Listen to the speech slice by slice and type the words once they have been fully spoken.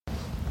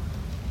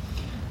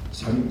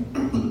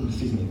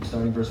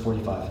starting verse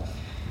 45.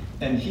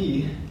 And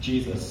he,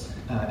 Jesus,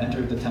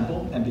 entered the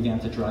temple and began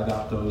to drive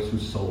out those who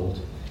sold,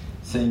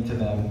 saying to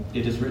them,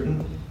 "It is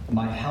written,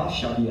 'My house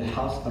shall be a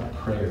house of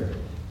prayer,'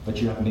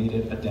 but you have made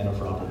it a den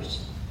of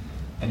robbers."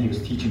 And he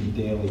was teaching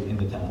daily in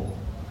the temple.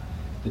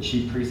 The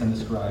chief priests and the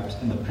scribes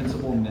and the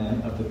principal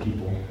men of the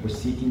people were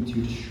seeking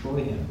to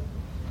destroy him,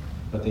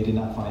 but they did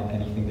not find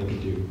anything they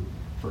could do,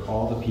 for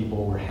all the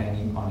people were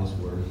hanging on his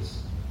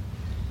words.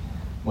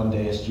 One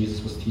day, as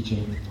Jesus was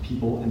teaching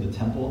people in the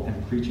temple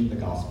and preaching the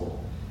gospel,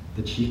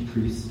 the chief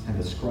priests and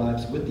the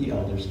scribes with the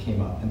elders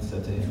came up and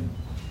said to him,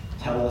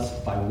 "Tell us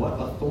by what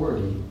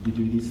authority you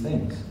do these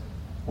things,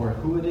 or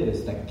who it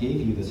is that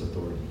gave you this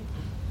authority."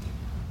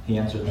 He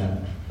answered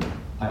them,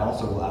 "I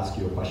also will ask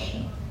you a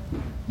question.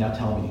 Now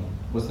tell me,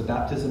 was the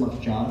baptism of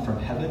John from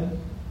heaven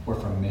or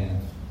from man?"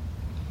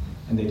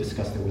 And they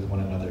discussed it with one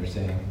another,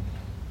 saying,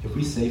 "If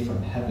we say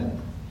from heaven,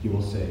 he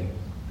will say,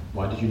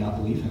 'Why did you not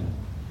believe him?'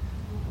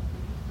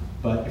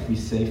 But if we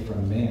say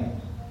from man,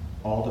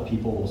 all the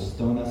people will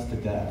stone us to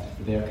death,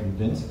 for they are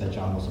convinced that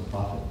John was a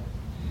prophet."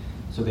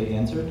 So they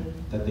answered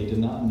that they did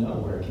not know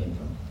where it came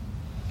from.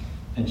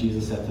 And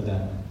Jesus said to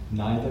them,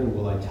 "Neither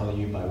will I tell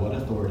you by what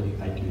authority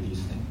I do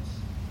these things."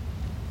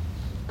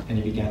 And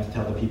he began to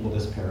tell the people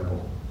this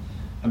parable.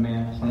 A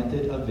man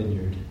planted a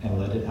vineyard and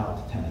let it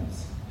out to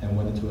tenants, and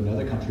went into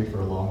another country for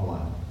a long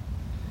while.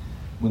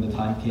 When the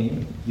time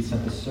came, he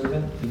sent a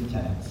servant to the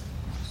tenants,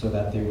 so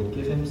that they would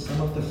give him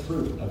some of the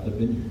fruit of the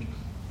vineyard.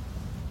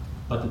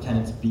 But the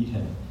tenants beat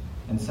him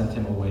and sent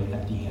him away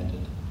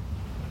empty-handed.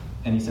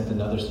 And he sent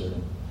another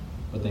servant,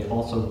 but they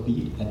also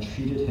beat and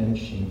treated him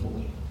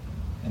shamefully,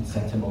 and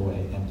sent him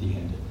away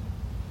empty-handed.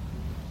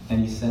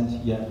 And he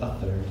sent yet a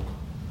third.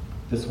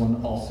 This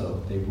one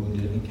also they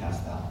wounded and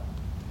cast out.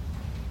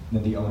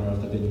 Then the owner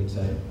of the vineyard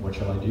said, "What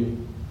shall I do?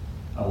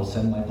 I will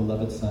send my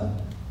beloved son.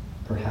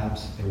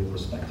 Perhaps they will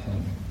respect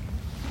him."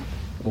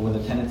 But when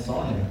the tenants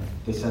saw him,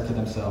 they said to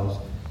themselves,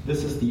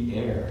 "This is the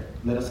heir.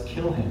 Let us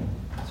kill him,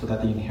 so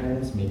that the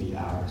inheritance may be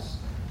ours."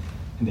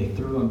 And they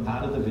threw him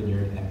out of the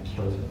vineyard and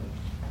killed him.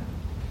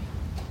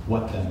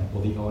 What then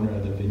will the owner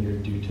of the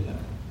vineyard do to them?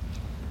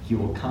 He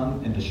will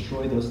come and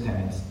destroy those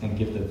tenants and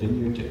give the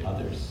vineyard to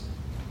others.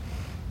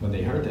 When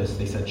they heard this,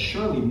 they said,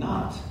 "Surely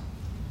not."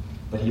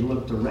 But he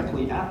looked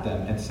directly at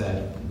them and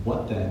said,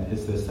 "What then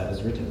is this that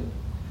is written?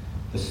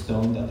 The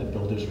stone that the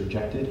builders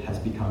rejected has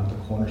become the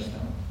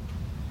cornerstone.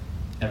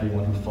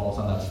 Everyone who falls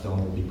on that stone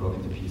will be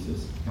broken to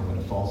pieces, and when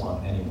it falls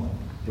on anyone,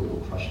 it will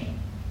crush him."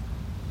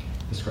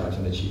 The scribes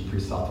and the chief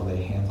priests sought to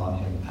lay hands on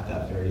him at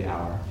that very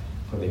hour,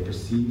 for they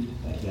perceived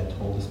that he had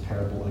told this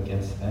parable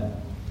against them,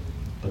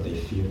 but they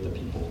feared the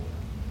people.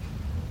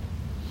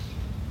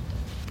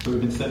 So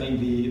we've been studying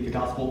the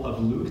Gospel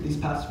of Luke these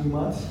past few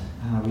months.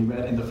 We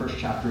read in the first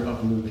chapter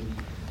of Luke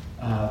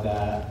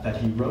that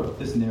he wrote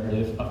this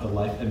narrative of the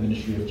life and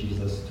ministry of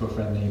Jesus to a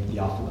friend named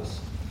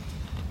Theophilus.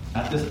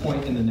 At this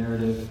point in the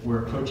narrative, we're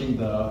approaching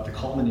the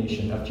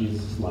culmination of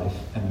Jesus' life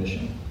and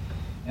mission.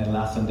 And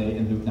last Sunday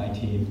in Luke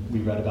 19, we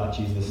read about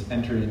Jesus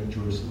entering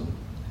Jerusalem,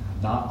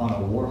 not on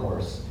a war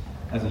horse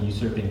as a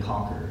usurping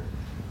conqueror,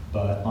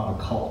 but on a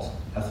colt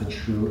as the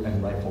true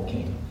and rightful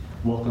king,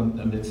 welcomed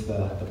amidst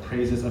the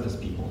praises of his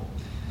people.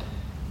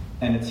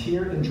 And it's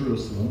here in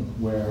Jerusalem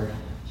where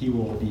he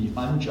will be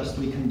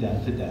unjustly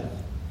condemned to death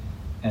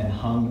and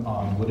hung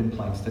on wooden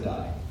planks to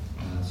die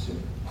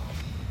soon.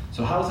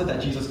 So how is it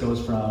that Jesus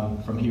goes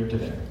from here to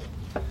there?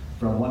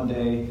 From one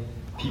day,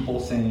 people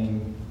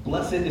saying,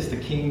 "Blessed is the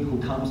King who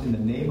comes in the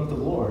name of the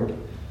Lord,"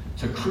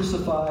 to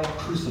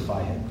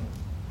crucify him.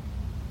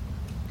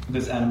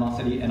 This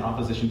animosity and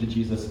opposition to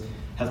Jesus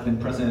has been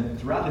present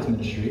throughout his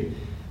ministry,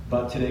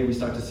 but today we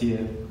start to see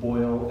it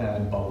boil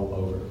and bubble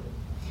over.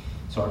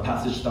 So our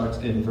passage starts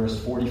in verse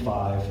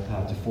 45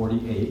 to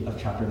 48 of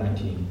chapter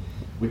 19,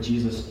 with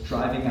Jesus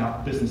driving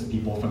out business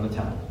people from the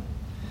temple.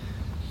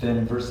 Then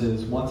in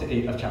verses 1 to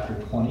 8 of chapter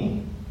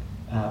 20,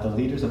 the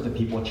leaders of the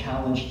people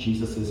challenge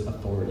Jesus'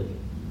 authority.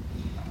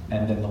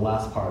 And then the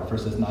last part,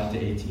 verses 9 to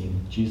 18,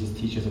 Jesus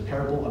teaches a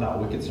parable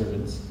about wicked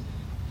servants,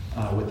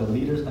 with the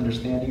leaders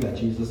understanding that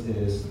Jesus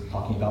is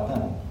talking about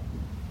them.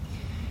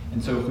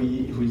 And so if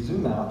we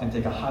zoom out and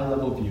take a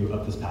high-level view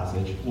of this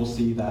passage, we'll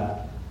see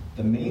that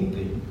the main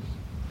thing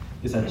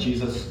is that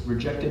Jesus,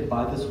 rejected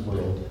by this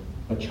world,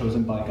 but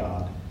chosen by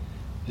God,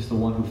 is the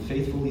one who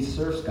faithfully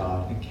serves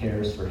God and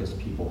cares for his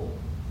people.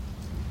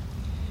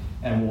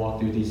 And we'll walk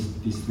through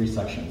these three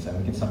sections, and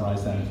we can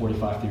summarize them in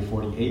 45 through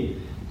 48.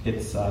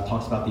 It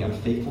talks about the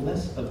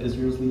unfaithfulness of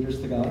Israel's leaders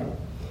to God.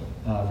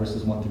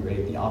 Verses 1 through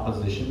 8, the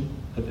opposition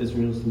of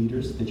Israel's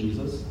leaders to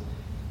Jesus.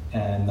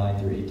 And 9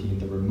 through 18,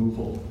 the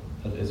removal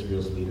of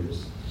Israel's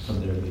leaders from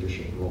their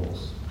leadership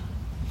roles.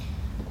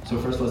 So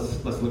first,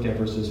 let's look at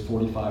verses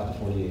 45 to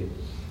 48.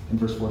 In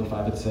verse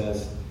 45, it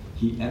says,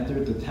 "He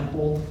entered the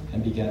temple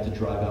and began to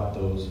drive out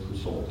those who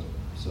sold."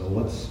 So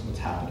what's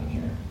happening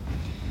here?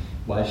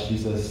 Why is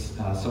Jesus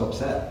so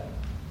upset?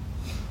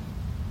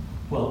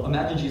 Well,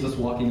 imagine Jesus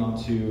walking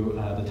onto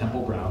the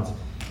temple grounds.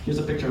 Here's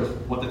a picture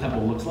of what the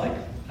temple looks like.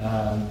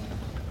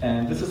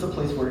 And this is a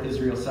place where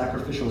Israel's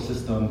sacrificial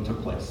system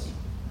took place,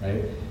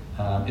 right?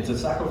 It's a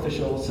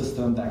sacrificial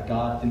system that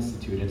God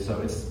instituted,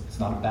 so it's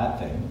not a bad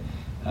thing.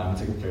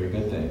 It's a very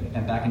good thing.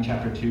 And back in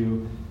chapter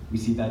 2, we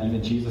see that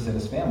even Jesus and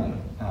his family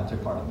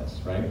took part in this,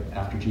 right?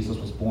 After Jesus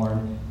was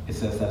born, it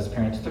says that his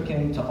parents took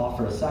him to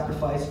offer a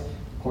sacrifice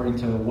according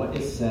to what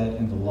is said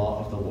in the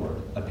law of the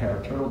Lord, a pair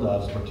of turtle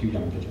doves or 2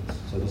 young pigeons.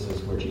 So this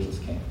is where Jesus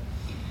came.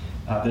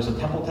 There's a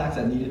temple tax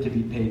that needed to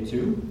be paid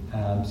too.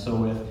 So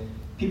with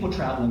people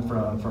traveling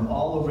from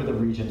all over the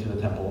region to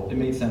the temple, it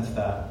made sense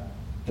that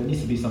there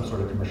needs to be some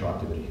sort of commercial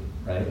activity,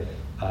 right?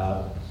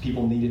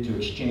 People needed to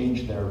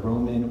exchange their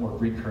Roman or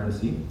Greek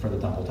currency for the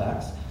temple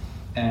tax.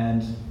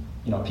 And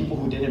people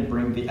who didn't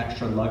bring the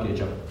extra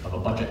luggage of a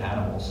bunch of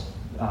animals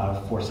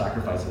for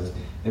sacrifices,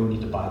 they would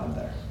need to buy them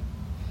there.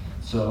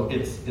 So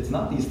it's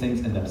not these things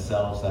in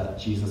themselves that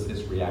Jesus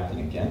is reacting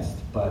against,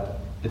 but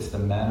it's the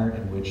manner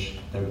in which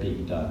they're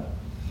being done.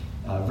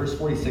 Verse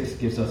 46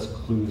 gives us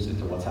clues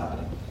into what's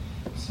happening.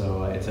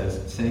 So it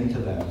says, saying to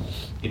them,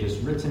 "It is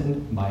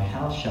written, my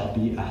house shall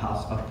be a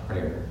house of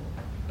prayer,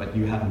 but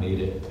you have made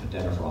it a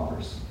den of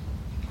robbers."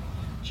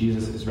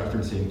 Jesus is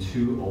referencing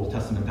 2 Old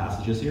Testament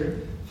passages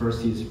here.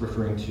 First, he's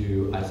referring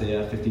to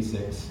Isaiah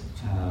 56,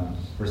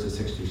 verses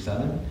 6 through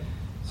 7.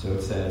 So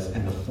it says,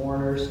 "And the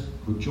foreigners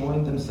who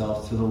joined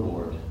themselves to the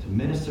Lord to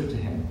minister to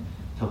him,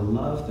 to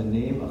love the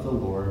name of the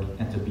Lord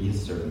and to be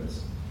his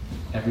servants.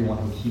 Everyone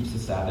who keeps the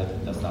Sabbath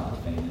and does not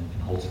profane it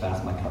and holds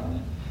fast my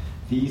covenant.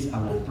 These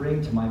I will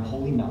bring to my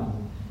holy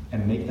mountain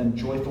and make them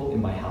joyful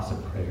in my house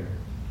of prayer.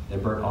 Their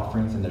burnt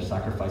offerings and their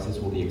sacrifices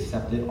will be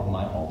accepted on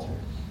my altar.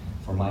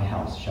 For my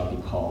house shall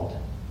be called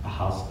a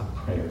house of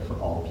prayer for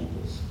all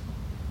peoples."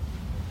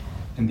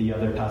 And the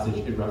other passage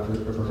it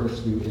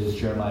refers to is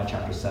Jeremiah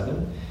chapter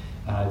 7.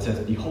 It says,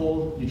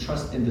 "Behold, you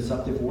trust in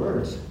deceptive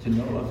words to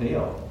no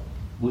avail.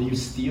 Will you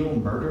steal,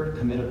 murder,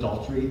 commit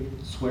adultery,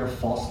 swear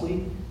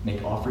falsely,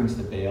 make offerings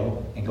to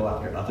Baal, and go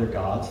after other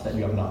gods that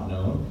you have not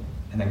known,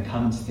 and then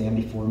come and stand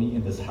before me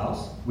in this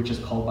house, which is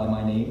called by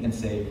my name, and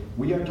say,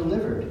 'We are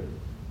delivered,'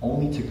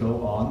 only to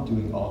go on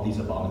doing all these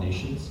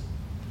abominations?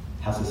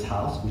 Has this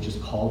house, which is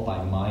called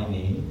by my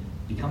name,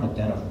 become a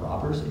den of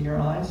robbers in your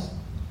eyes?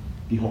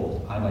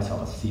 Behold, I myself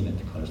have seen it,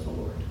 declares the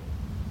Lord."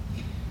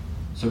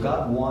 So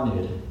God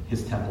wanted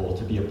his temple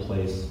to be a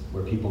place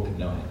where people could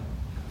know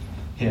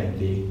him,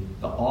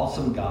 the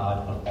awesome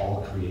God of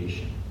all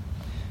creation,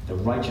 the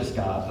righteous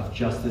God of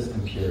justice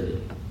and purity,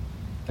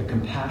 the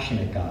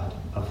compassionate God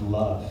of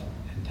love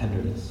and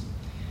tenderness.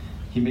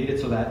 He made it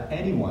so that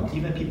anyone,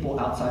 even people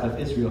outside of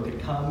Israel, could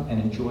come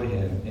and enjoy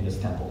him in his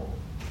temple.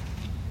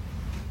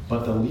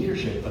 But the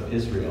leadership of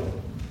Israel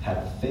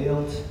had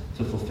failed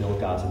to fulfill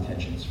God's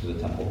intentions for the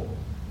temple.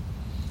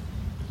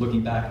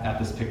 Looking back at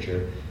this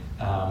picture,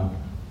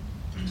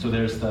 so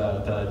there's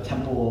the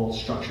temple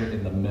structure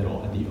in the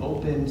middle, and the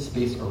open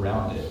space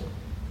around it,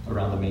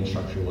 around the main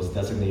structure, was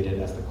designated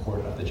as the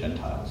court of the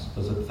Gentiles.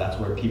 So that's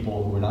where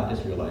people who were not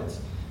Israelites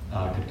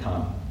could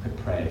come, could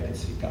pray, could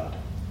seek God.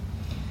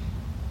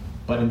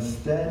 But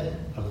instead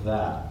of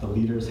that, the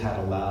leaders had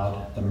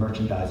allowed the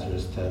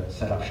merchandisers to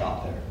set up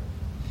shop there.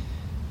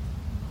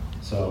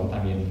 So,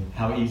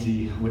 how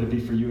easy would it be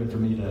for you and for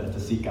me to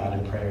seek God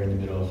in prayer in the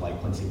middle of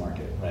Quincy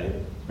Market, right?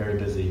 Very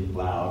busy,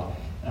 loud.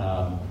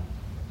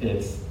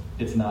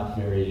 It's not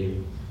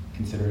very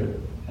considerate.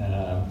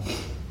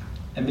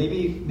 And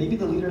maybe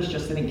the leaders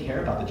just didn't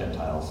care about the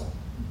Gentiles.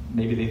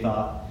 Maybe they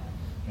thought,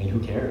 who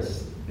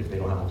cares if they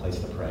don't have a place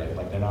to pray?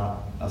 They're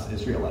not us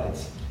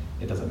Israelites.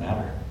 It doesn't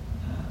matter.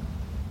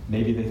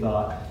 Maybe they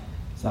thought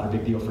it's not a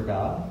big deal for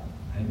God.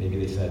 Right? Maybe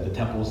they said the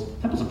temple's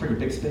a pretty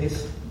big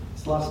space.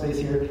 It's a lot of space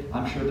here.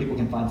 I'm sure people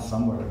can find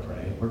somewhere to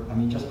pray.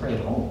 Just pray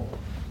at home.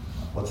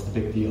 What's the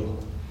big deal?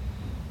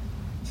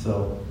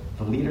 So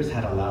the leaders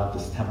had allowed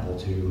this temple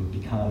to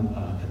become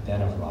a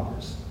den of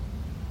robbers.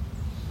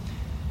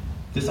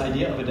 This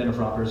idea of a den of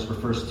robbers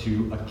refers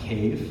to a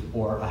cave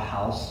or a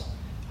house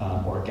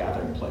or a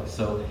gathering place.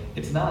 So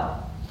it's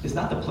not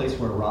the place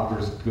where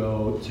robbers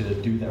go to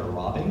do their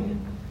robbing.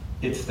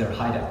 It's their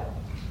hideout.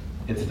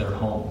 It's their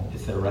home.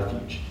 It's their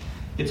refuge.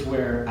 It's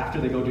where, after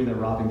they go do their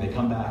robbing, they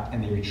come back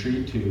and they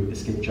retreat to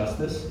escape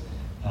justice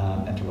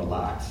and to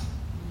relax.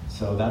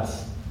 So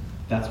that's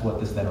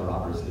what this den of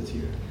robbers is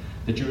here.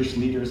 The Jewish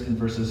leaders in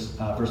verse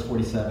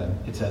 47,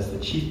 it says, "The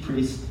chief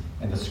priests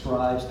and the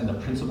scribes and the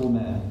principal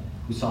men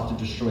who sought to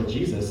destroy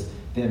Jesus,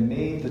 they had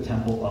made the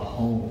temple a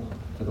home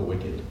for the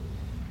wicked.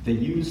 They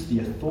used the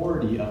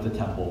authority of the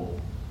temple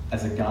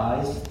as a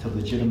guise to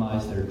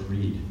legitimize their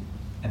greed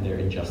and their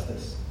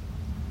injustice."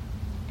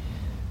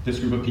 This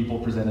group of people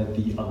presented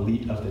the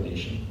elite of the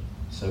nation.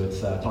 So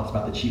it talks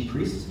about the chief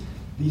priests.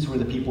 These were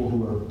the people who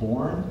were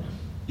born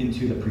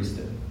into the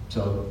priesthood.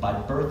 So by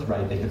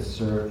birthright, they could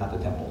serve at the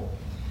temple.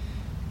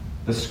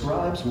 The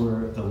scribes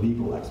were the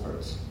legal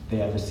experts. They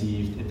had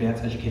received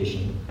advanced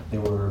education. They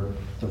were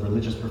the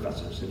religious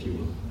professors, if you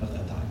will, of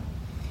that time.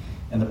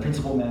 And the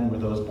principal men were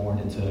those born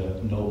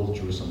into noble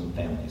Jerusalem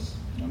families.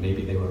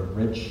 Maybe they were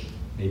rich,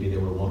 maybe they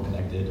were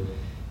well-connected,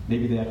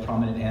 Maybe they had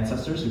prominent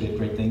ancestors who did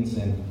great things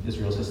in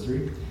Israel's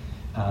history.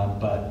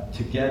 But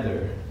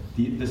together,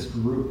 this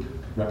group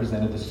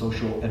represented the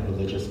social and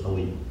religious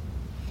elite.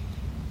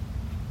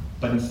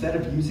 But instead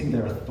of using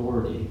their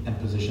authority and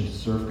position to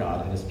serve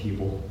God and his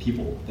people,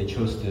 they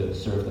chose to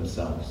serve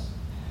themselves.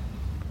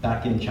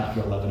 Back in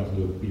chapter 11 of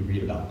Luke, we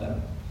read about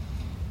them.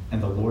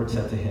 And the Lord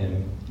said to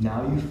him,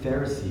 "Now you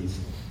Pharisees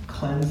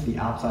cleanse the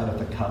outside of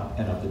the cup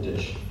and of the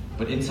dish,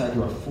 but inside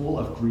you are full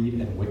of greed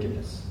and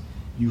wickedness.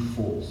 You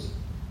fools,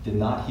 did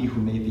not he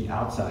who made the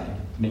outside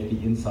make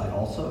the inside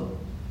also?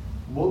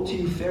 Woe to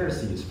you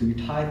Pharisees, for you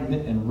tithe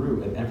mint and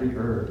rue and every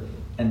herb,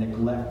 and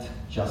neglect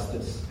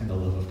justice and the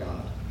love of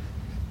God.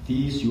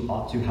 These you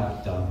ought to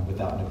have done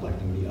without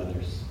neglecting the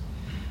others.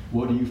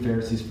 Woe to you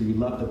Pharisees, for you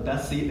love the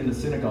best seat in the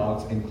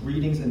synagogues and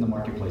greetings in the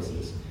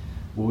marketplaces.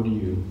 Woe to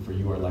you, for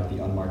you are like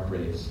the unmarked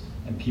graves,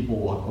 and people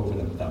walk over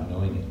them without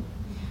knowing it.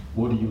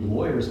 Woe to you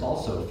lawyers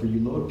also, for you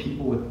load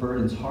people with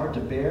burdens hard to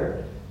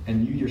bear,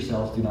 and you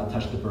yourselves do not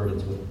touch the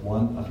burdens with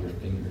one of your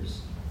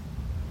fingers."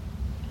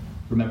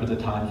 Remember the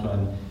times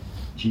when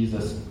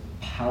Jesus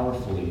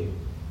powerfully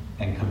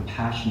and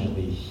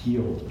compassionately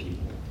healed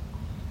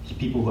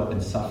people who had been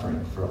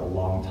suffering for a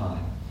long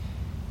time,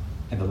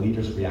 and the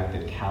leaders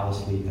reacted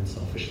callously and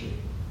selfishly.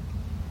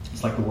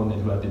 It's like the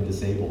woman who had been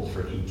disabled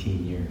for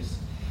 18 years.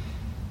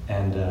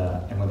 And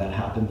when that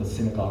happened, the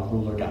synagogue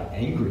ruler got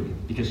angry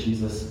because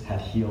Jesus had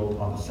healed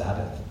on the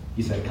Sabbath.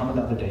 He said, "Come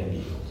another day and be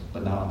healed,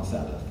 but not on the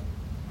Sabbath."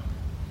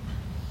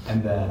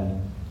 And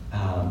then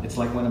it's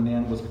like when a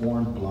man was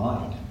born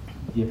blind.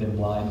 He had been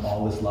blind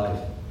all his life.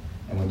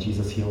 And when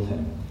Jesus healed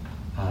him,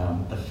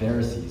 the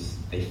Pharisees,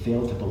 they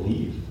failed to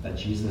believe that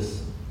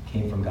Jesus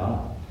came from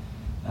God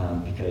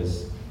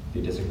because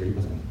they disagreed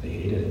with him. They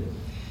hated him.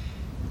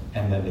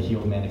 And then the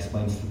healed man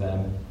explains to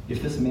them,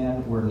 if this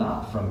man were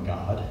not from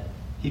God,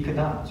 he could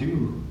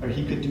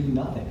do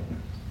nothing.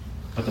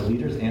 But the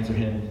leaders answer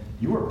him,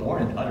 "You were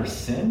born in utter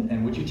sin,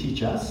 and would you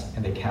teach us?"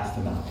 And they cast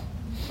him out.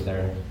 So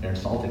they're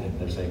insulting him.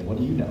 They're saying, "What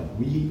do you know?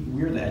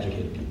 We're the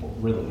educated people.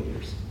 We're the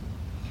leaders."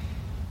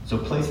 So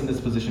placed in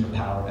this position of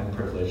power and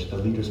privilege, the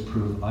leaders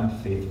prove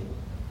unfaithful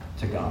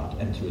to God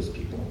and to his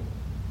people.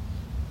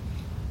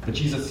 But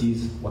Jesus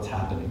sees what's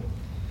happening.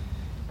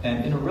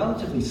 And in a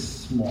relatively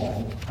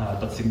small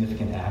but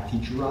significant act, he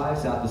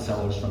drives out the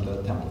sellers from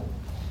the temple.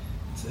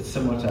 It's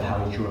similar to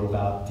how he drove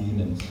out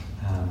demons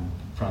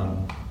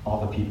from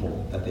all the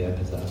people that they had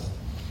possessed.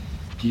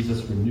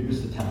 Jesus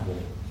renews the temple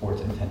for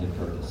its intended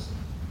purpose.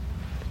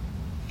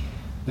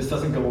 This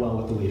doesn't go well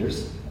with the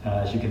leaders,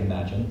 as you can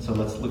imagine. So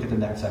let's look at the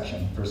next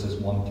section,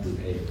 verses 1 through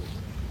 8.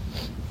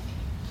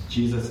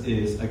 Jesus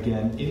is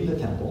again in the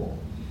temple,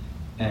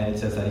 and it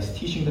says that he's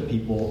teaching the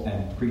people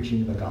and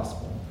preaching the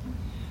gospel.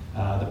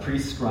 The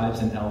priests, scribes,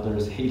 and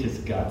elders hate his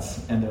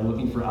guts, and they're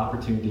looking for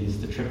opportunities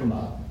to trip him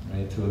up,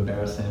 right? To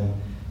embarrass him,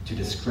 to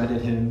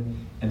discredit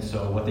him. And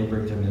so what they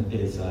bring to him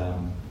is,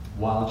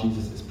 while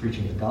Jesus is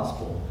preaching the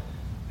gospel,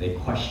 they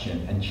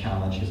question and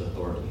challenge his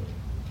authority.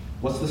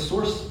 What's the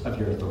source of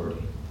your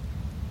authority?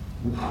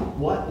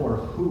 What or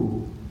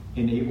who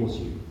enables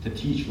you to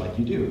teach like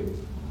you do?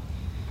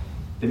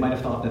 They might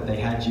have thought that they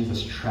had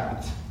Jesus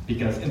trapped,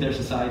 because in their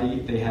society,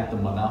 they had the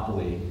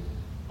monopoly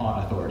on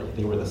authority.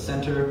 They were the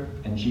center,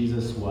 and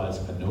Jesus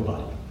was a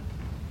nobody,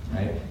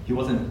 right? He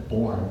wasn't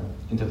born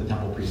into the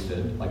temple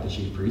priesthood like the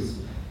chief priests.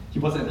 He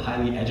wasn't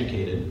highly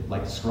educated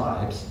like the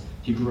scribes.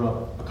 He grew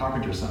up a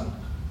carpenter's son,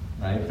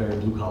 right? Very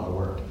blue-collar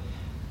work.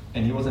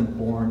 And he wasn't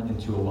born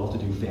into a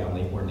well-to-do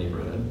family or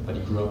neighborhood, but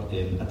he grew up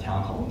in a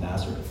town called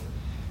Nazareth.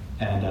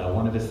 And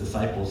one of his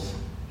disciples,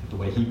 the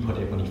way he put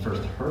it when he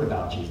first heard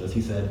about Jesus,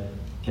 he said,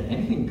 "Can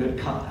anything good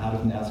come out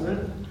of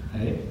Nazareth?"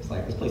 Right? It's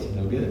like, this place is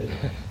no good.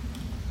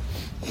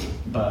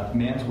 But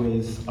man's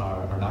ways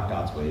are not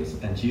God's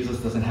ways, and Jesus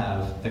doesn't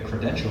have the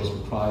credentials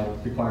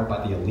required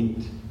by the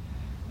elite,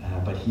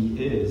 but he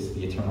is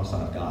the eternal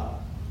Son of God.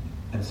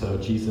 And so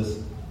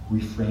Jesus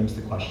reframes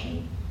the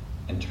question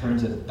and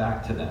turns it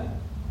back to them,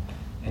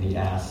 and he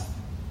asks,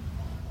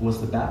 "Was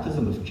the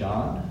baptism of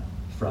John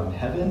from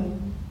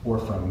heaven or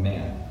from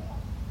man?"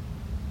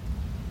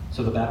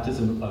 So the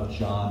baptism of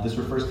John, this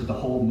refers to the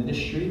whole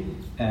ministry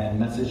and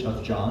message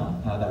of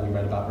John that we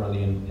read about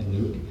early in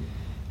Luke.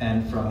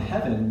 And from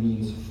heaven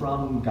means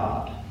from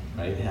God,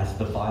 right? It has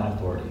divine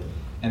authority.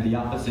 And the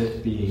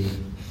opposite being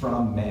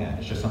from man.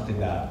 It's just something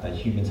that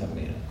humans have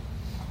made up.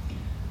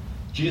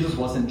 Jesus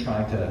wasn't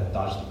trying to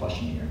dodge the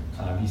question here.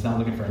 He's not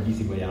looking for an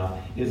easy way out.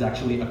 It is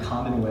actually a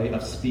common way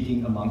of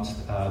speaking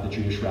amongst the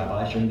Jewish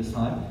rabbis during this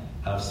time,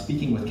 of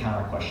speaking with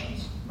counter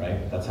questions,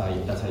 right? That's how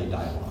you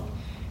dialogue.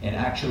 And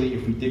actually,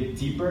 if we dig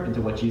deeper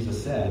into what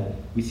Jesus said,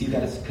 we see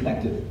that it's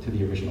connected to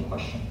the original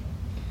question.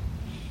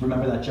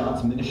 Remember that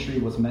John's ministry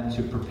was meant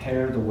to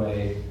prepare the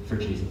way for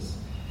Jesus.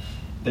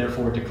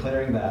 Therefore,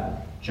 declaring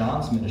that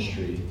John's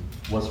ministry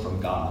was from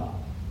God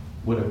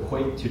would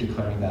equate to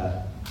declaring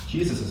that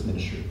Jesus'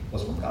 ministry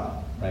was from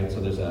God, right?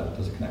 So there's a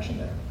connection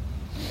there.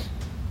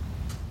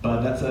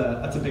 But that's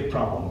a big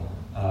problem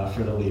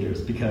for the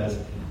leaders, because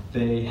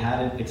they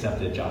hadn't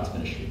accepted John's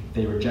ministry.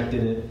 They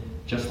rejected it.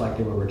 just like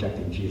they were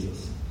rejecting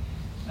Jesus.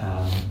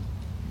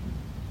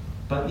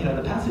 But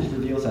the passage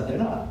reveals that they're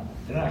not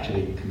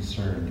actually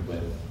concerned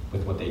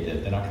with what they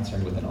did. They're not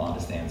concerned with an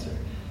honest answer.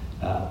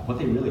 What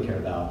they really care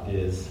about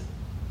is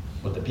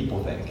what the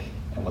people think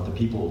and what the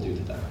people will do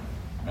to them,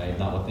 right?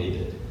 Not what they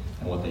did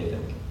and what they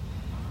think.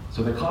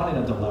 So they're caught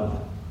in a dilemma.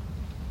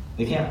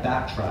 They can't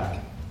backtrack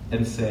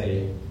and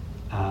say,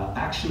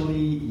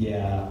 actually,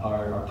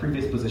 our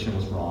previous position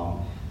was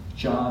wrong.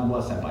 John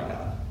was sent by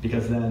God,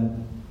 because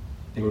then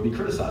they would be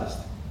criticized,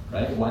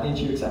 right? Why didn't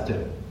you accept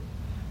him?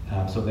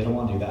 So they don't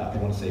want to do that. They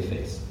want to save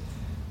face.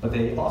 But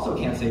they also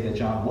can't say that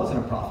John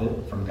wasn't a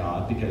prophet from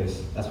God,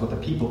 because that's what the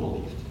people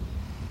believed.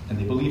 And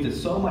they believed it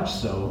so much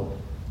so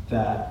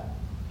that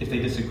if they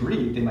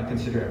disagreed, they might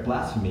consider it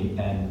blasphemy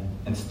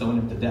and stone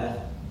him to death,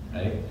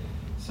 right?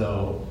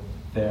 So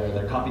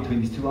they're caught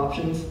between these two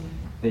options.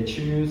 They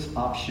choose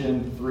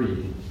option 3,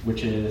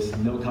 which is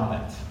no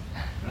comment.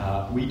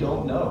 We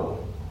don't know.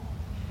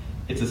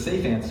 It's a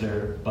safe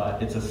answer,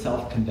 but it's a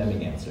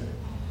self-condemning answer.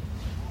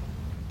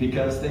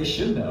 Because they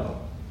should know.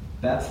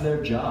 That's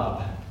their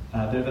job.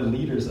 They're the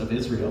leaders of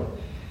Israel.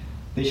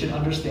 They should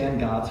understand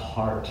God's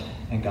heart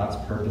and God's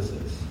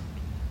purposes.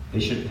 They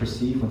should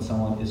perceive when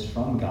someone is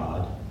from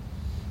God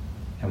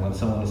and when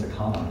someone is a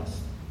con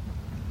artist.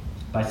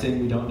 By saying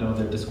we don't know,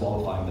 they're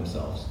disqualifying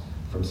themselves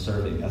from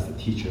serving as the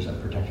teachers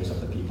and protectors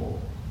of the people.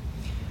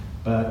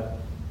 But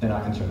they're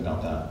not concerned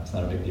about that. It's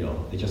not a big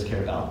deal. They just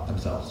care about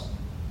themselves.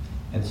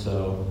 And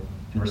so,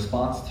 in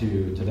response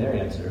to their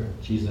answer,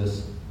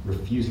 Jesus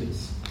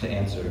refuses to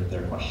answer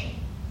their question.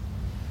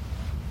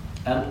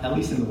 At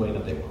least in the way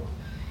that they will,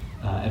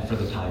 and for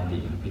the time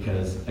being.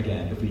 Because,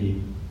 again, if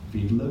we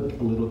look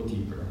a little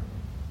deeper,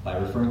 by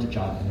referring to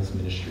John and his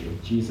ministry,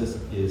 Jesus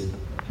is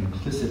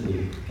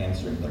implicitly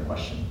answering their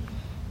question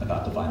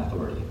about divine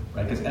authority,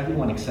 right? Because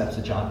everyone accepts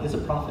that John is a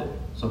prophet.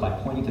 So by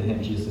pointing to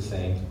him, Jesus is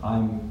saying,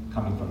 I'm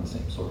coming from the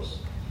same source.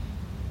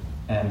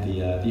 And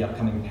the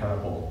upcoming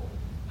parable,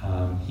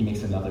 he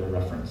makes another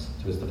reference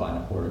to his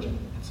divine origin.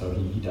 And so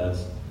he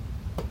does,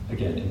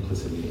 again,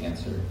 implicitly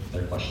answer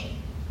their question.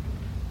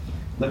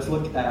 Let's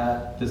look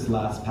at this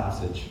last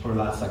passage, or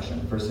last section,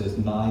 verses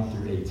 9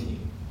 through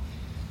 18.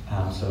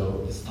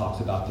 So this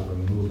talks about the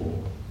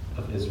removal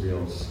of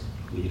Israel's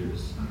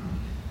leaders.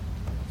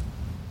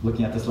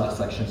 Looking at this last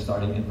section,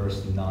 starting in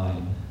verse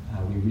 9,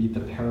 we read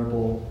the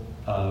parable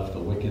of the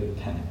wicked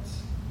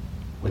tenants,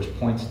 which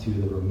points to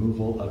the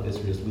removal of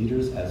Israel's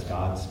leaders as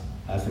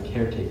the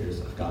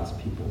caretakers of God's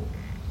people.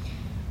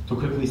 To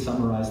quickly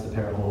summarize the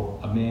parable,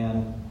 a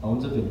man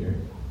owns a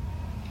vineyard.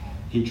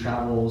 He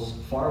travels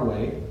far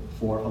away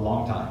for a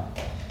long time,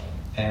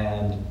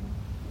 and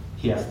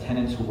he has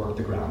tenants who work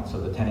the ground. So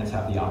the tenants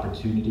have the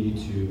opportunity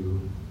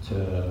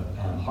to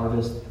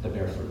harvest the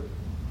bear fruit.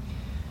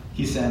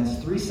 He sends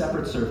 3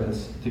 separate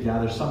servants to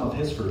gather some of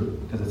his fruit,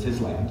 because it's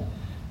his land.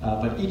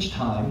 But each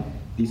time,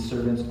 these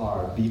servants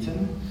are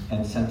beaten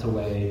and sent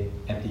away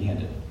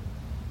empty-handed,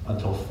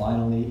 until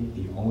finally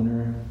the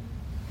owner,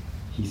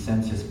 he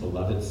sends his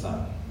beloved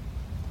son,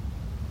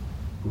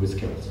 who is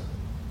killed.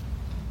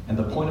 And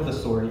the point of the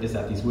story is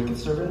that these wicked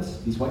servants,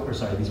 these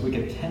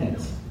wicked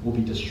tenants, will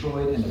be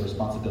destroyed and their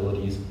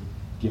responsibilities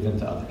given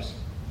to others.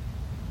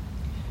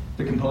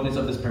 The components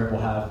of this parable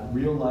have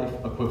real-life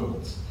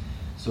equivalents.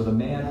 So the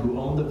man who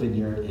owned the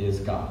vineyard is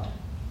God.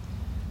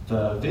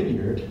 The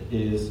vineyard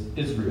is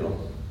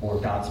Israel, or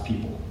God's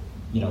people,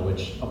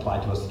 which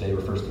applied to us today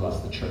refers to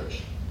us, the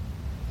church.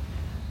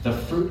 The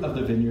fruit of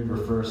the vineyard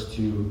refers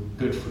to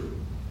good fruit,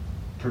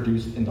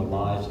 produced in the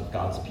lives of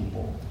God's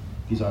people.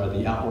 These are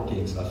the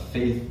outworkings of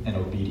faith and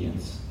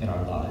obedience in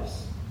our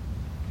lives.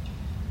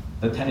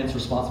 The tenants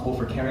responsible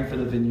for caring for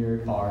the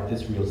vineyard are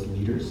Israel's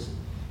leaders,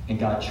 and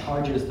God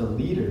charges the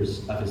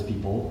leaders of his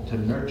people to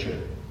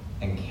nurture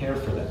and care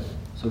for them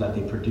so that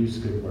they produce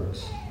good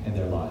works in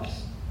their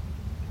lives.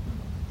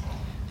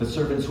 The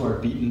servants who are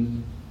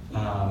beaten,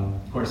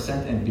 who are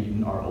sent and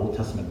beaten, are Old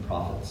Testament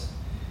prophets.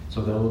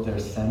 So though they're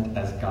sent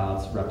as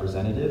God's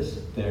representatives,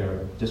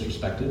 they're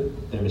disrespected,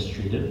 they're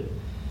mistreated,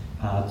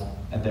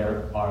 and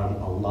there are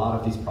a lot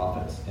of these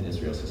prophets in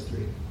Israel's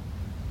history.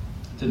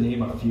 To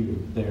name a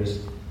few, there's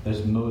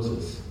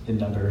Moses. In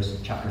Numbers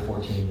chapter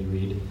 14, we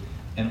read,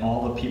 "And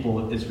all the people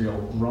of Israel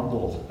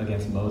grumbled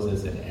against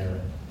Moses and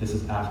Aaron." This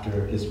is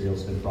after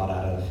Israel's been brought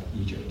out of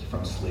Egypt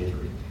from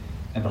slavery.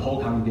 And the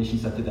whole congregation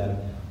said to them,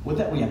 "Would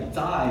that we had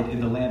died in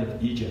the land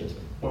of Egypt,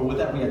 or would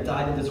that we had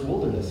died in this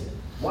wilderness.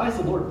 Why is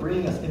the Lord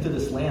bringing us into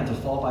this land to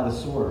fall by the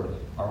sword?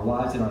 Our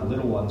wives and our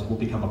little ones will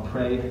become a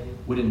prey.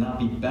 Would it not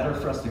be better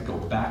for us to go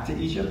back to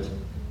Egypt?"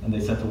 And they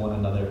said to one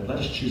another, "Let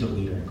us choose a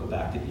leader and go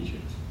back to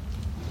Egypt."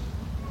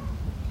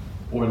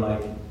 Or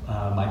like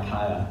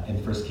Micaiah in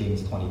 1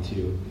 Kings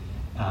 22.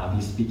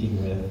 He's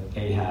speaking with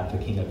Ahab, the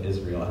king of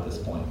Israel, at this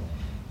point.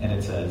 And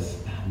it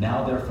says,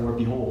 "Now therefore,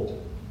 behold,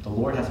 the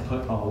Lord has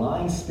put a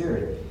lying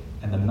spirit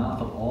in the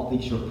mouth of all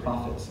these your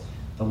prophets.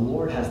 The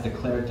Lord has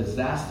declared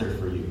disaster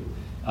for you."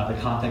 The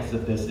context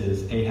of this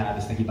is Ahab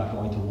is thinking about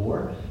going to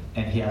war,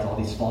 and he has all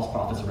these false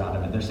prophets around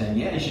him, and they're saying,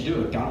 "Yeah, you should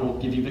do it. God will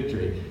give you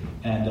victory."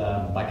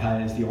 And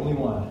Micaiah is the only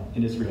one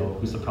in Israel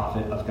who's the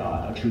prophet of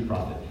God, a true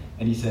prophet.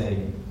 And he's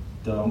saying,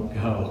 don't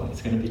go.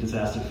 It's going to be a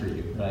disaster for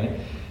you, right?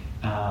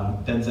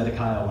 Then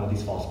Zedekiah, one of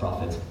these false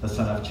prophets, the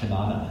son of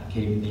Chenaanah,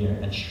 came near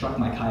and struck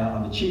Micaiah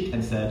on the cheek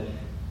and said,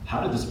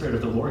 how did the Spirit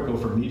of the Lord go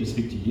for me to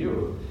speak to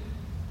you?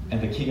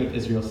 And the king of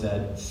Israel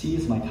said,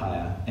 seize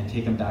Micaiah and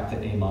take him back to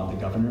Amon,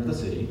 the governor of the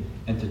city,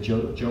 and to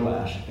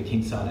Joash, the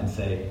king's son, and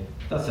say,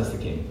 thus says the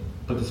king,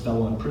 put this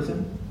fellow in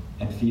prison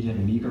and feed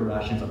him meager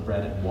rations of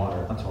bread and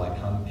water until I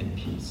come in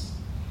peace.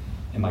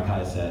 And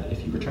Micaiah said,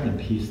 if you return in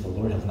peace, the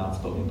Lord has not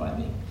spoken by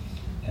me.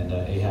 And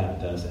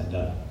Ahab does end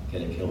up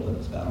getting killed in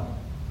this battle.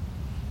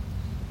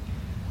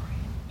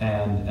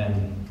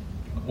 And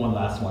one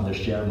last one, there's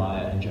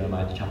Jeremiah in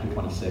Jeremiah chapter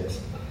 26.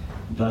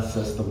 Thus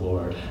says the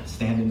Lord,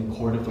 stand in the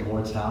court of the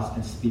Lord's house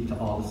and speak to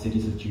all the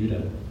cities of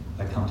Judah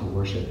that come to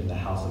worship in the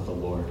house of the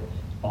Lord,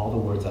 all the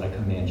words that I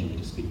command you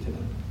to speak to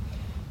them.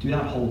 Do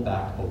not hold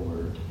back a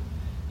word.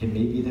 It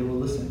may be they will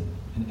listen,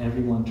 and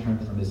everyone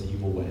turn from his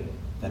evil way,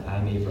 that I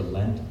may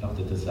relent of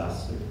the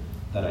disaster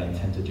that I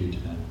intend to do to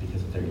them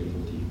because of their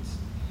evil deeds.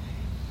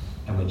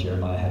 And when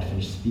Jeremiah had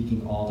finished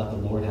speaking all that the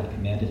Lord had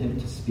commanded him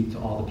to speak to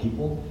all the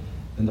people,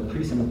 then the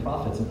priests and the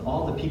prophets and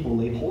all the people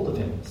laid hold of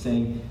him,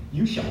 saying,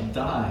 you shall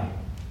die.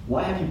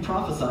 Why have you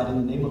prophesied in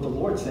the name of the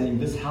Lord, saying,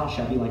 this house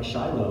shall be like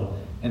Shiloh,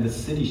 and the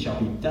city shall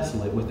be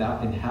desolate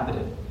without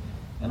inhabitant?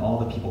 And all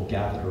the people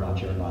gathered around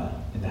Jeremiah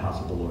in the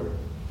house of the Lord.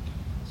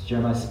 So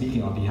Jeremiah is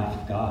speaking on behalf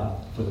of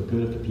God for the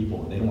good of the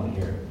people, and they don't want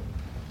to hear it.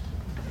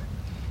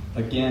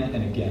 Again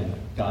and again,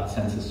 God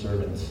sends his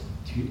servants,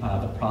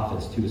 the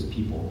prophets, to his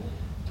people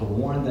to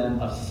warn them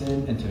of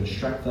sin and to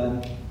instruct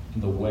them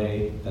in the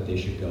way that they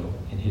should go,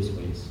 in his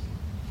ways.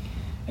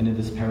 And in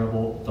this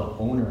parable, the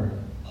owner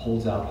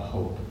holds out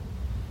hope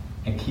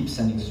and keeps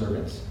sending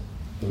servants,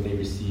 though they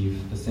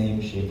receive the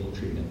same shameful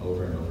treatment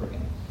over and over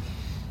again.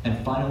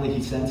 And finally,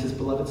 he sends his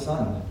beloved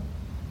son.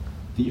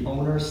 The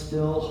owner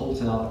still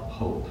holds out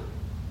hope,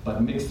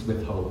 but mixed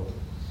with hope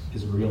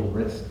is real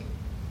risk.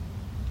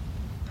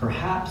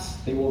 Perhaps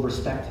they will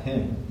respect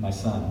him, my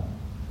son,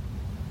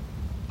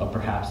 but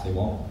perhaps they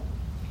won't.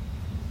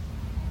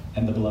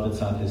 And the beloved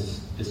son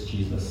is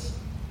Jesus.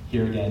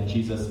 Here again,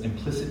 Jesus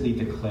implicitly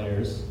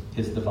declares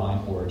his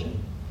divine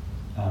origin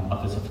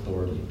of his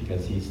authority,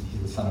 because he's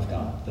the Son of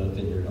God, the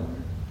vineyard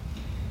owner.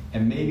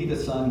 And maybe the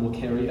son will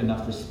carry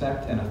enough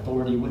respect and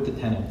authority with the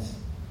tenants.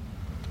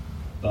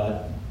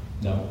 But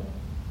no.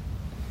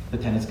 The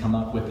tenants come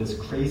up with this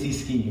crazy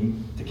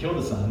scheme to kill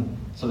the son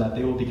so that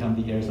they will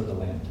become the heirs of the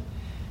land.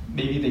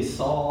 Maybe they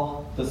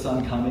saw the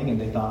son coming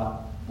and they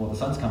thought, well, the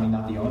son's coming,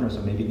 not the owner,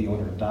 so maybe the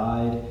owner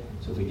died.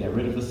 So if we get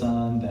rid of the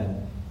son,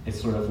 then it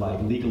sort of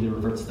like legally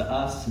reverts to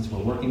us since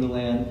we're working the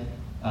land.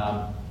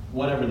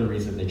 Whatever the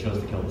reason, they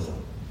chose to kill the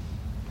son.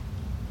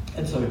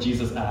 And so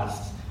Jesus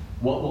asks,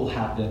 what will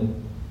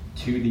happen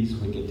to these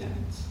wicked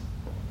tenants?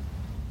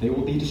 They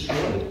will be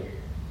destroyed,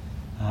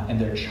 and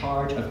their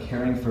charge of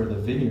caring for the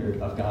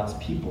vineyard of God's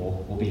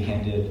people will be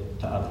handed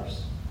to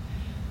others.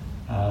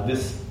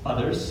 This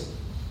others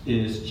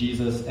is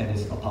Jesus and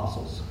his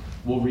apostles.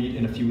 We'll read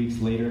in a few weeks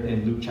later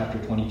in Luke chapter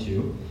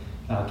 22,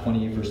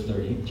 28 verse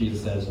 30,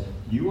 Jesus says,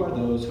 you are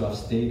those who have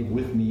stayed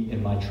with me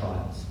in my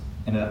trials,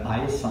 and that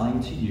I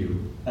assign to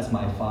you, as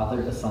my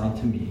Father assigned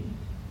to me,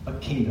 a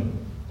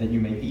kingdom, that you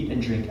may eat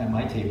and drink at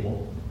my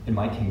table in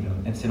my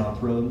kingdom, and sit on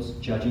thrones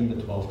judging the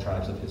 12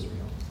 tribes of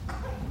Israel.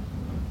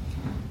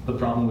 The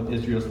problem with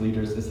Israel's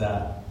leaders is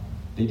that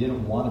they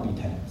didn't want to be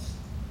tenants.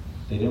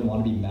 They didn't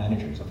want to be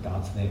managers of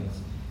God's things.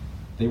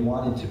 They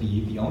wanted to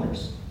be the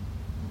owners.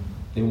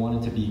 They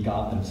wanted to be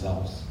God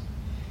themselves.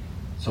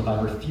 So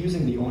by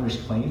refusing the owner's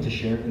claim to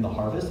share in the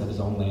harvest of his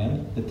own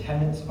land, the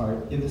tenants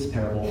in this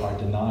parable are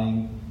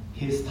denying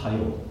his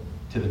title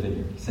to the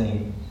vineyard,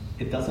 saying,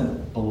 it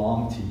doesn't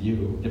belong to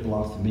you, it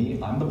belongs to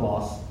me, I'm the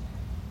boss,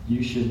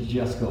 you should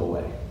just go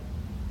away.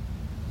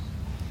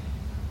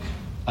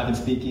 I've been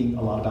speaking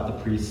a lot about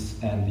the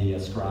priests and the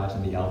scribes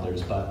and the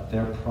elders, but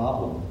their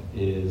problem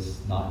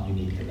is not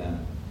unique to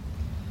them.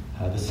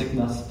 The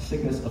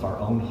sickness of our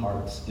own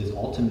hearts is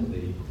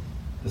ultimately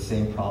the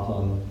same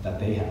problem that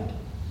they had.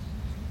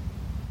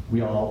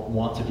 We all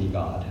want to be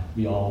God.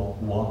 We all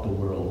want the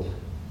world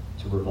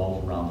to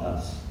revolve around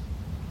us.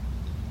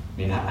 I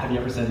mean, have you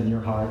ever said in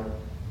your heart,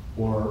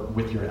 or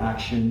with your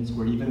actions,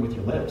 or even with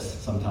your lips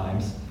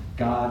sometimes,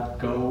 God,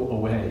 go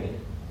away.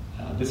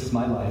 This is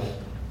my life.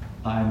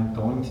 I'm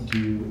going to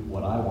do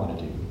what I want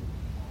to do.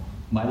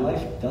 My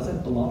life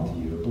doesn't belong to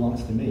you. It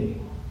belongs to me.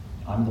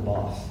 I'm the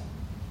boss.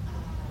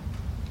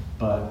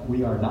 But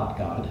we are not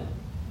God,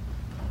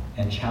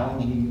 and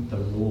challenging the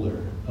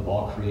ruler of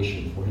all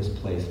creation for his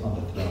place on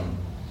the throne,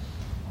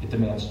 it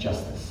demands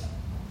justice,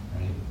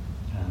 right?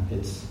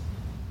 It's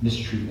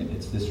mistreatment,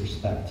 it's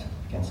disrespect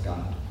against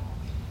God.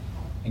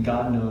 And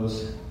God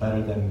knows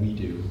better than we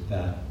do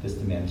that this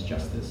demands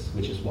justice,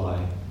 which is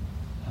why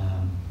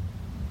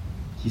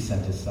he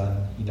sent his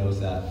son. He knows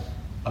that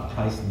a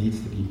price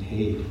needs to be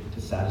paid to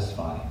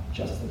satisfy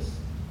justice.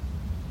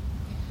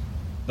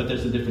 But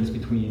there's a difference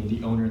between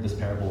the owner in this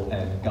parable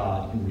and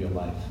God in real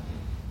life.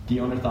 The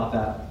owner thought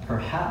that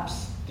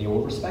perhaps they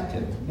will respect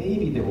him.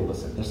 Maybe they will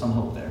listen. There's some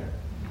hope there.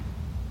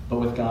 But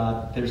with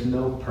God, there's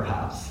no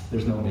perhaps,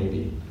 there's no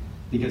maybe,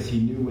 because he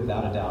knew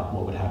without a doubt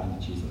what would happen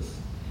to Jesus.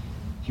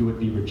 He would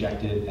be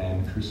rejected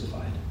and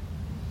crucified.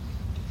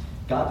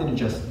 God didn't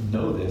just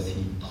know this,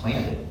 he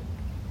planned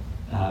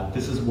it.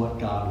 This is what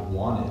God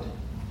wanted,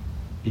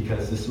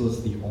 because this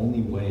was the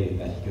only way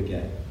that he could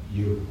get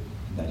you,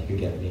 and that he could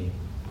get me.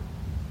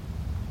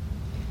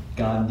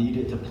 God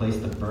needed to place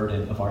the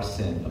burden of our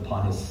sin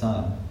upon his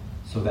Son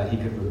so that he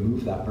could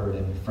remove that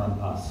burden from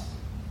us.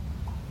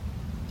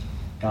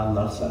 God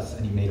loves us,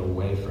 and he made a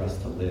way for us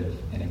to live,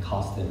 and it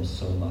cost him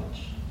so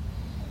much.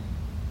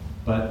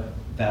 But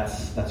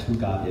that's who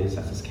God is,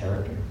 that's his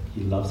character.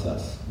 He loves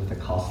us with a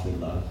costly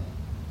love.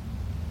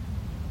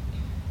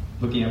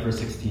 Looking at verse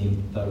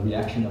 16, the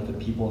reaction of the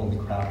people in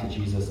the crowd to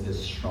Jesus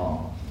is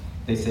strong.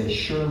 They say,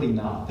 surely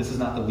not. This is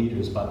not the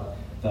leaders, but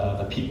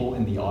the people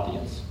in the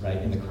audience, right,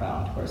 in the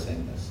crowd who are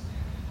saying this.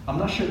 I'm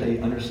not sure they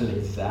understood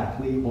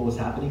exactly what was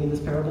happening in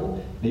this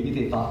parable. Maybe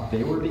they thought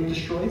they were being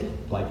destroyed,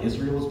 like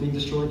Israel was being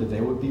destroyed, that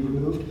they would be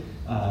removed.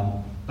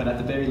 But at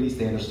the very least,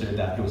 they understood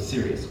that it was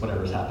serious,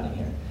 whatever is happening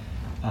here.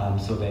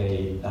 So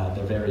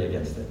they're very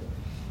against it.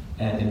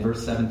 And in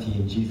verse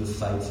 17, Jesus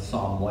cites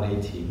Psalm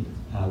 118,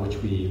 which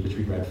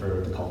we read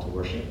for the call to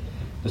worship.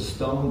 The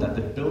stone that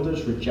the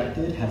builders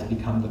rejected has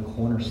become the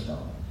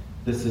cornerstone.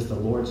 This is the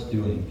Lord's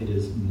doing. It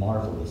is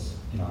marvelous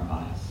in our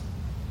eyes.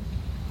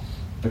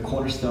 The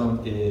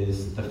cornerstone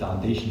is the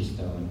foundation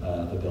stone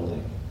of the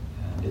building.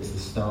 It's the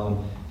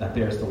stone that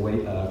bears the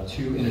weight of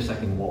two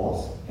intersecting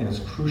walls and is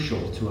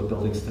crucial to a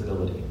building's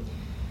stability.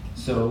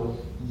 So,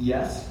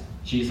 yes,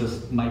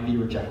 Jesus might be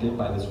rejected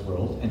by this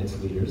world and its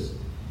leaders.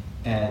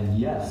 And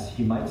yes,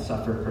 he might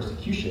suffer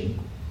persecution.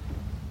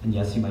 And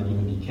yes, he might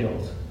even be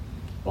killed.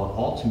 But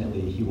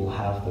ultimately, he will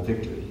have the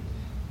victory,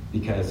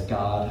 because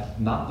God,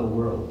 not the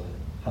world,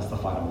 has the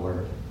final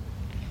word.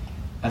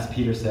 As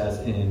Peter says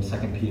in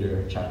 2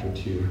 Peter chapter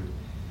 2,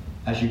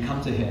 as you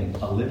come to him,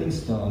 a living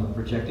stone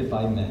rejected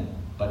by men,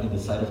 but in the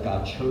sight of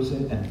God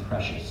chosen and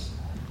precious,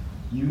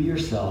 you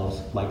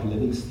yourselves, like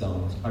living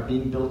stones, are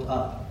being built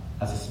up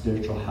as a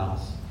spiritual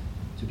house,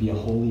 to be a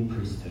holy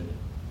priesthood,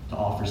 to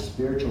offer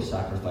spiritual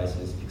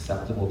sacrifices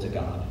acceptable to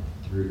God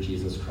through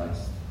Jesus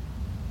Christ.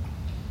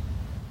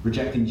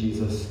 Rejecting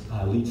Jesus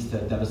leads to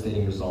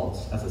devastating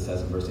results, as it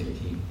says in verse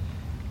 18.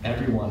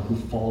 Everyone who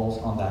falls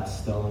on that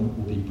stone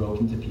will be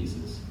broken to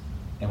pieces,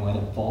 and when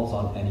it falls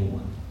on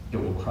anyone, it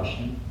will crush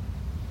him.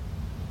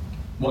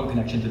 One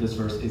connection to this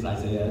verse is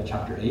Isaiah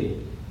chapter 8,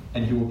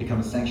 and he will become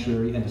a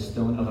sanctuary and a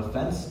stone of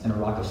offense and a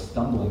rock of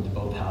stumbling to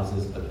both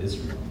houses of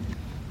Israel,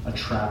 a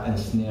trap and a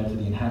snare to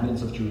the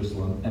inhabitants of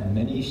Jerusalem, and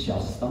many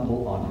shall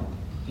stumble on it.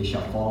 They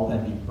shall fall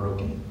and be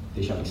broken.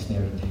 They shall be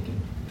snared and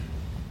taken.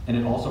 And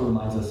it also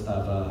reminds us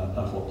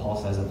of what Paul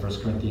says in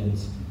 1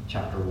 Corinthians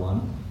chapter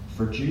 1.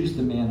 For Jews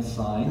demand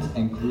signs,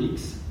 and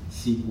Greeks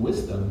seek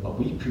wisdom, but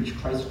we preach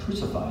Christ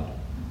crucified,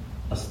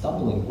 a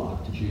stumbling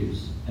block to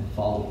Jews and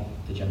folly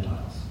to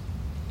Gentiles.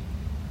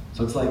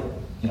 So it's like,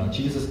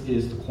 Jesus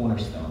is the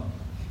cornerstone,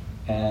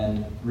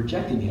 and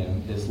rejecting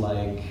him is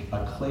like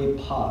a clay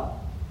pot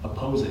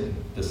opposing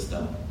this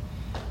stone.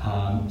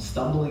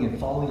 Stumbling and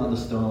falling on the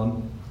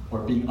stone, or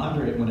being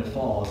under it when it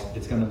falls,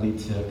 it's going to lead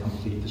to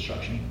complete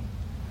destruction.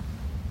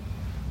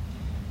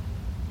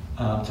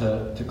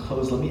 To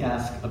close, let me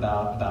ask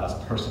about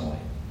us personally.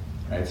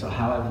 Right? So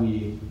how have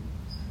we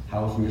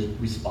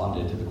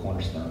responded to the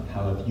cornerstone?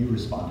 How have you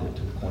responded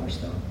to the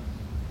cornerstone?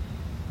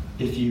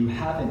 If you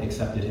haven't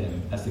accepted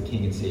him as the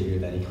King and Savior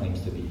that he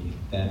claims to be,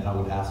 then I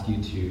would ask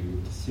you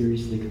to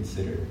seriously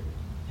consider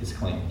his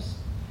claims.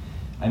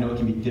 I know it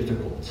can be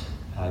difficult.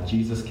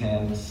 Jesus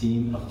can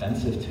seem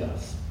offensive to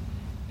us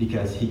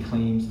because he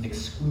claims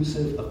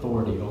exclusive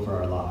authority over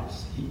our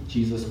lives.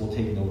 Jesus will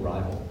take no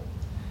rival.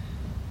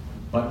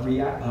 But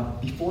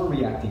before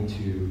reacting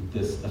to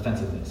this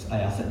offensiveness, I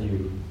ask that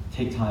you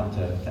take time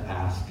to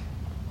ask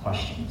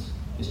questions.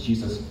 Is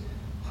Jesus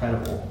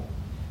credible?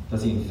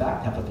 Does he in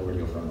fact have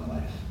authority over my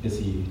life? Is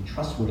he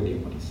trustworthy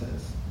in what he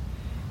says?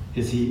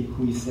 Is he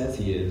who he says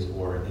he is,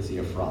 or is he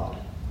a fraud?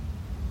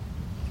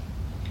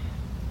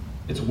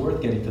 It's worth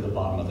getting to the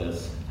bottom of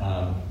this.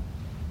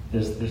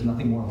 There's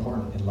nothing more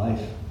important in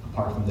life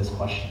apart from this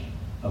question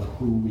of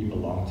who we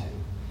belong to.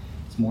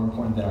 It's more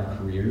important than our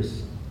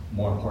careers,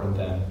 more important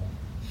than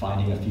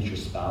finding a future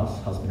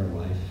spouse, husband or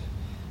wife,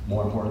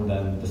 more important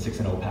than the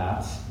 6-0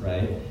 Pats,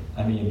 right?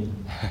 I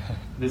mean,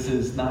 this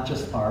is not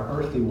just our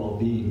earthly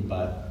well-being,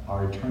 but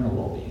our eternal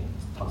well-being.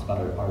 It talks about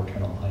our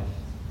eternal life.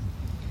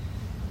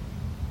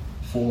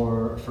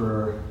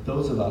 For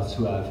those of us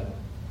who have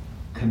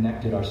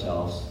connected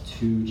ourselves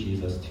to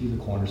Jesus, to the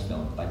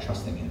cornerstone, by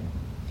trusting him,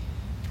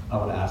 I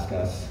would ask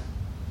us,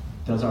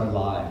 do our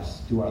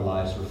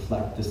lives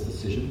reflect this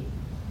decision,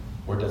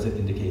 or does it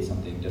indicate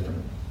something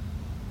different?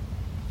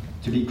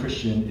 To be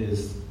Christian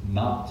is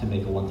not to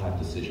make a one-time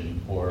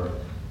decision, or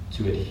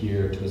to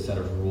adhere to a set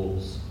of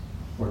rules,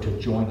 or to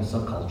join a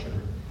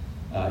subculture.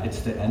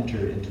 It's to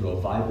enter into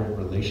a vibrant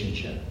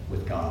relationship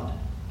with God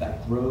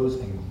that grows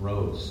and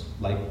grows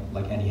like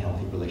any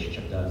healthy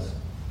relationship does.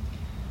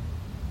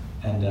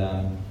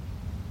 And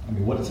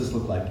what does this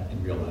look like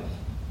in real life?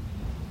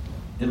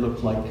 It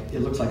looks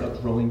like a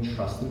growing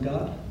trust in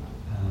God.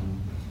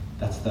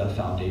 That's the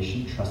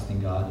foundation,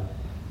 trusting God.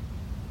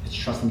 It's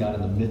trusting God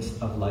in the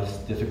midst of life's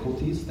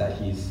difficulties, that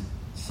He's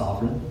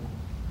sovereign,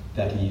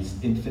 that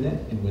He's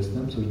infinite in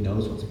wisdom, so He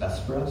knows what's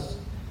best for us,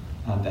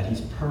 that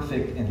He's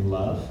perfect in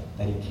love,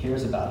 that He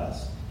cares about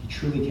us. He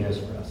truly cares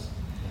for us.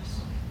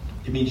 Yes.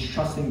 It means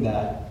trusting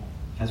that,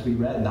 as we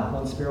read, not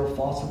one sparrow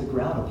falls to the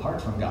ground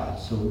apart from God,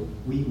 so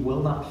we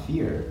will not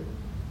fear,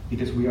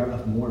 because we are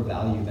of more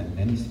value than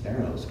many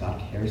sparrows.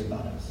 God cares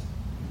about us.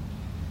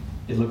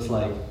 It looks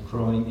like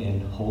growing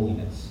in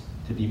holiness,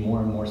 to be more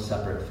and more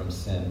separate from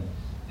sin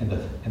and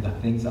the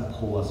things that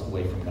pull us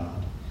away from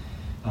God.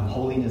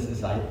 Holiness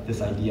is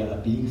this idea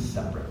of being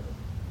separate,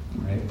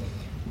 right?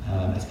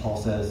 As Paul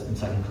says in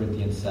 2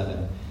 Corinthians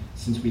 7,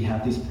 since we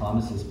have these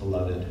promises,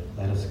 beloved,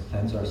 let us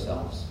cleanse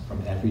ourselves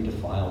from every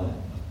defilement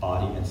of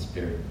body and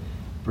spirit,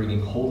 bringing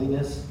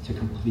holiness to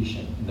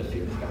completion in the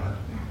fear of God.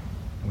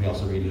 And we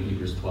also read in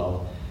Hebrews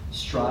 12,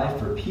 strive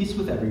for peace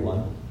with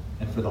everyone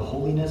and for the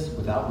holiness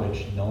without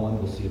which no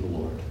one will see the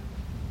Lord.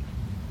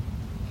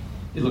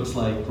 It looks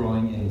like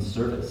growing in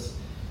service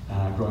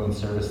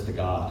to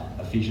God.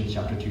 Ephesians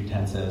chapter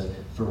 2:10 says,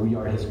 for we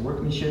are His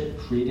workmanship,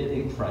 created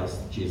in Christ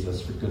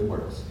Jesus for good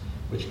works,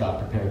 which God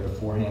prepared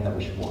beforehand that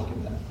we should walk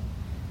in them.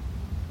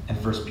 And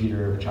 1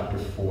 Peter chapter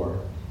 4,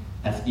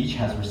 as each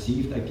has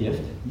received a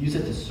gift, use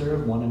it to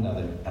serve one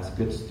another as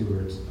good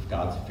stewards of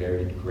God's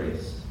varied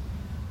grace.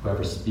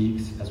 Whoever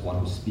speaks as one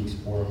who speaks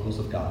oracles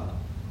of God,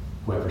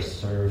 whoever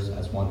serves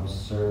as one who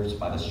serves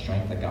by the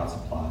strength that God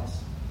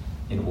supplies,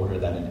 in order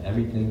that in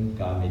everything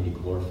God may be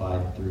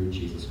glorified through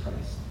Jesus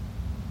Christ.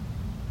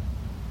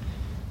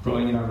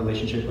 Growing in our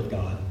relationship with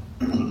God,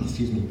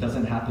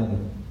 doesn't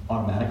happen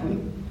automatically.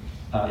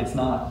 It's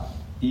not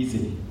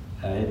easy.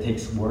 It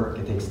takes work.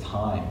 It takes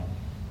time.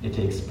 It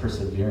takes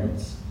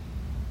perseverance.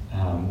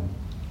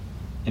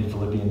 In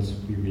Philippians,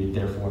 we read,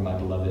 therefore, my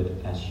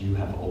beloved, as you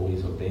have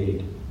always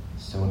obeyed,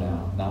 so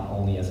now, not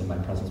only as in my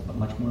presence, but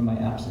much more in my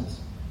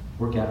absence,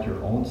 work out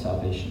your own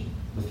salvation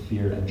with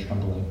fear and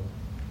trembling,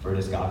 for it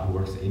is God who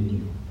works in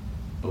you,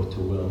 both to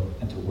will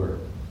and to work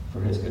for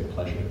His good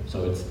pleasure.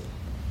 So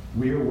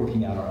we're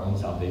working out our own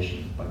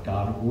salvation, but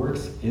God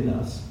works in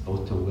us,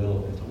 both to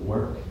will and to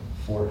work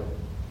for it.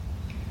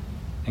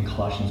 In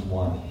Colossians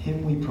 1,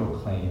 Him we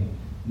proclaim,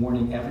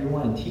 warning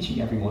everyone and teaching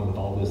everyone with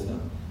all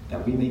wisdom,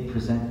 that we may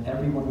present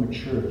everyone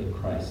mature in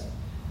Christ.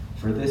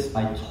 For this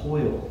I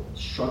toil,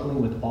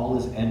 struggling with all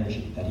His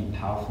energy that He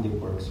powerfully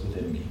works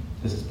within me.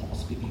 This is Paul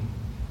speaking.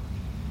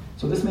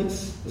 So this makes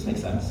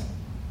sense,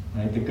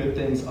 right? The good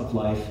things of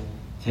life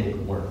take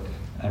work.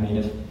 I mean,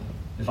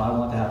 if I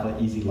want to have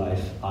an easy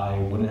life, I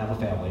wouldn't have a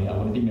family, I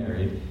wouldn't be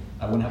married,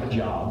 I wouldn't have a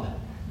job,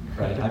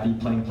 right? I'd be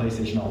playing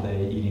PlayStation all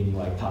day, eating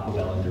like Taco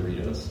Bell and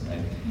Doritos,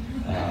 right?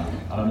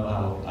 I don't know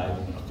how I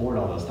afford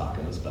all those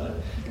tacos, but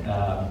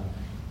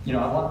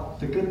I want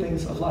the good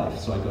things of life.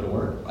 So I go to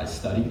work, I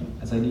study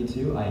as I need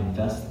to, I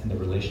invest in the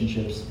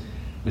relationships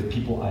with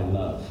people I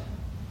love,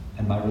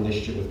 and my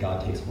relationship with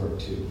God takes work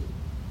too.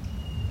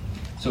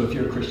 So if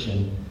you're a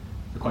Christian,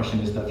 the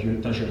question is,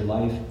 does your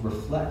life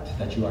reflect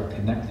that you are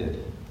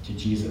connected to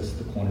Jesus,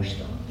 the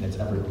cornerstone, and it's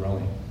ever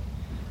growing?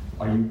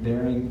 Are you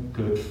bearing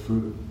good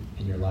fruit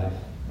in your life?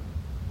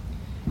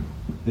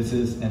 This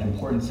is an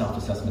important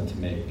self-assessment to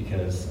make,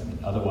 because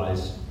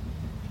otherwise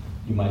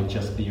you might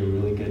just be a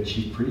really good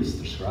chief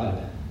priest or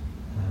scribe.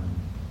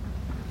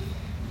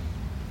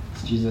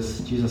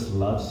 Jesus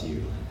loves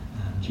you.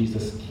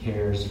 Jesus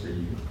cares for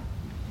you.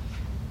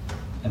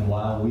 And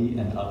while we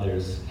and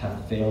others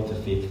have failed to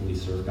faithfully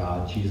serve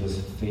God, Jesus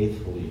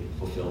faithfully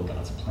fulfilled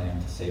God's plan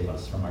to save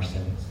us from our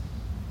sins.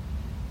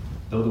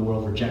 Though the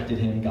world rejected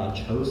Him, God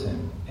chose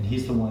Him, and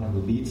He's the one who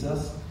leads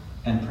us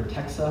and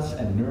protects us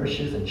and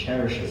nourishes and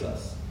cherishes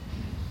us.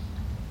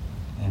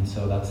 And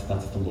so that's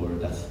the Lord,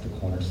 that's the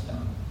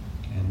cornerstone.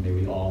 And may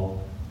we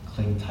all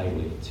cling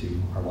tightly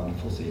to our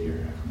wonderful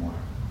Savior evermore.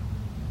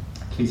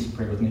 Please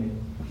pray with me.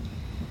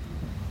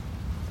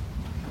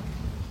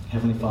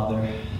 Heavenly Father,